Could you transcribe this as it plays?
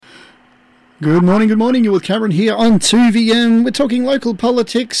Good morning. You're with Cameron here on 2VM. We're talking local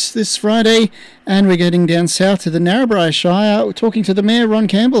politics this Friday, and we're getting down south to the Narrabri Shire. We're talking to the Mayor, Ron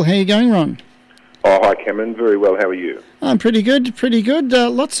Campbell. How are you going, Ron? Oh, hi, Cameron. Very well. How are you? I'm pretty good.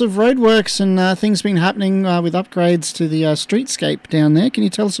 Lots of roadworks and things been happening with upgrades to the streetscape down there. Can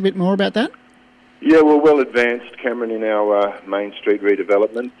you tell us a bit more about that? Yeah, we're well advanced, Cameron, in our main street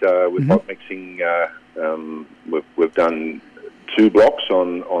redevelopment. With hot mixing, we've done 2 blocks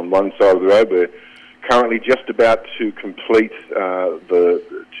on one side of the road. We're currently just about to complete the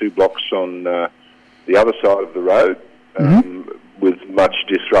 2 blocks on the other side of the road, with much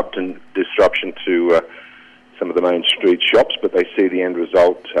disruption to some of the main street shops, but they see the end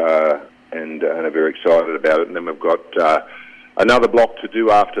result and are very excited about it. And then we've got another block to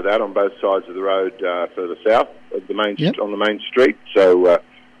do after that on both sides of the road further south of the main on the main street. So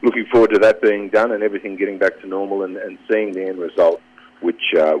looking forward to that being done and everything getting back to normal and seeing the end result,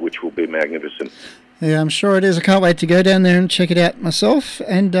 which will be magnificent. Yeah, I'm sure it is. I can't wait to go down there and check it out myself.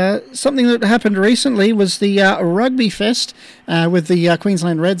 And something that happened recently was the Rugby Fest with the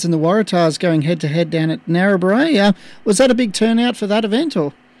Queensland Reds and the Waratahs going head-to-head down at Narrabri. Was that a big turnout for that event?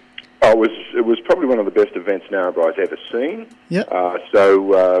 Or? Oh, it was probably one of the best events Narrabri's ever seen. Yep.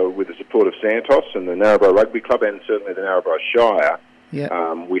 So with the support of SANTOS and the Narrabri Rugby Club and certainly the Narrabri Shire,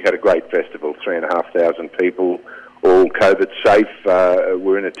 we had a great festival. 3,500 people, all COVID safe,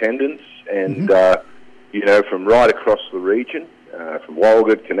 were in attendance. And, from right across the region, from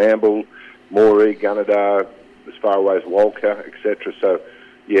Walgett, Campbell, Moree, Gunnedah, as far away as Walker, etc. So,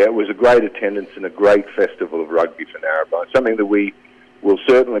 it was a great attendance and a great festival of rugby for Narrabri. Something that we will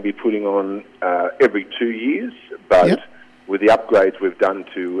certainly be putting on every 2 years, but with the upgrades we've done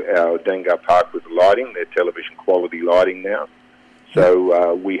to our Dangar Park with the lighting, they're television quality lighting now.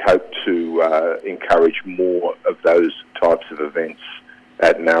 So we hope to encourage more of those types of events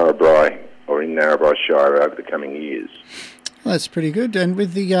at Narrabri or in Narrabri Shire over the coming years. Well, that's pretty good. And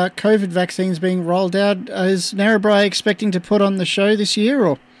with the COVID vaccines being rolled out, is Narrabri expecting to put on the show this year?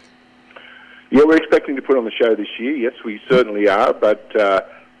 Or? Yeah, we're expecting to put on the show this year. Yes, we certainly are, but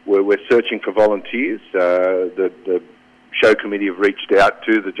we're searching for volunteers. The show committee have reached out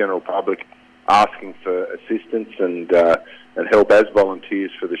to the general public asking for assistance and help as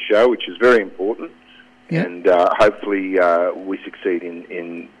volunteers for the show, which is very important. Yep. And hopefully we succeed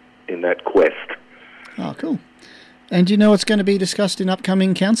in that quest. Oh, cool. And do you know what's going to be discussed in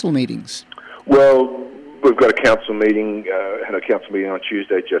upcoming council meetings? Well, we've got a council meeting, had a council meeting on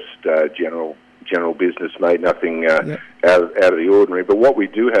Tuesday, just general business, mate, nothing out of the ordinary. But what we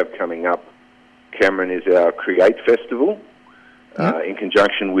do have coming up, Cameron, is our Create Festival in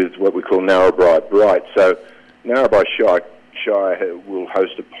conjunction with what we call Narrabri Bright. So Narrabri Shire will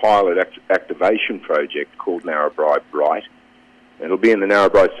host a pilot activation project called Narrabri Bright. It'll be in the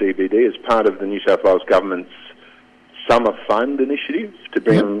Narrabri CBD as part of the New South Wales Government's Summer Fund initiative to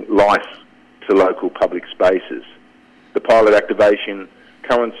bring life to local public spaces. The pilot activation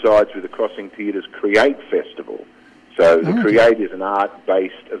coincides with the Crossing Theatre's Create Festival. So the Create is an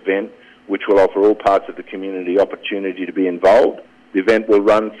art-based event which will offer all parts of the community opportunity to be involved. The event will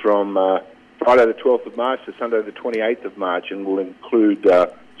run from Friday the 12th of March to Sunday the 28th of March and will include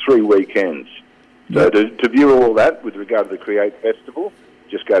 3 weekends. So to view all that with regard to the Create Festival,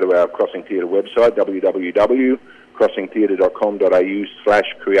 just go to our Crossing Theatre website,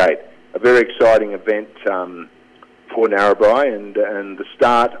 www.crossingtheatre.com.au/create. A very exciting event for Narrabri and the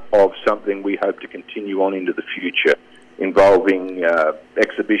start of something we hope to continue on into the future, involving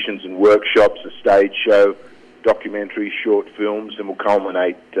exhibitions and workshops, a stage show, documentaries, short films, and will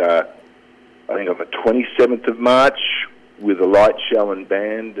culminate, I think, on the 27th of March with a light show and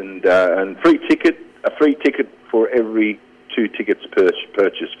band and a free ticket for every 2 tickets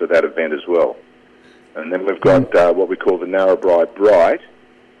purchased for that event as well. And then we've got what we call the Narrabri Bright.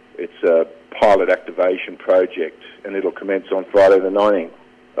 It's a pilot activation project, and it'll commence on Friday the 19th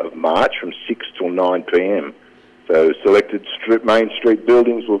of March from 6 till 9 p.m. So selected main street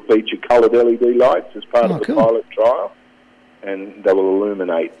buildings will feature coloured LED lights as part of the pilot trial, and they will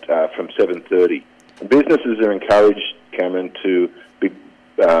illuminate from 7:30. And businesses are encouraged, Cameron, to be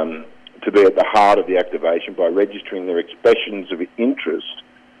at the heart of the activation by registering their expressions of interest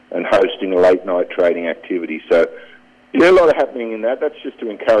and hosting a late-night trading activity. So, a lot happening in that. That's just to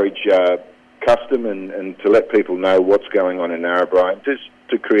encourage custom and to let people know what's going on in Narrabri, and just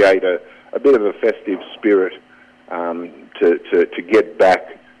to create a bit of a festive spirit to get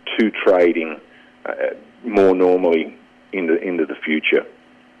back to trading more normally into the future.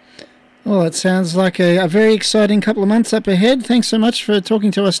 Well, it sounds like a very exciting couple of months up ahead. Thanks so much for talking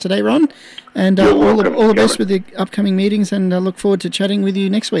to us today, Ron. And all the best with the upcoming meetings, and I look forward to chatting with you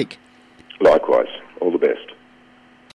next week. Likewise. All the best.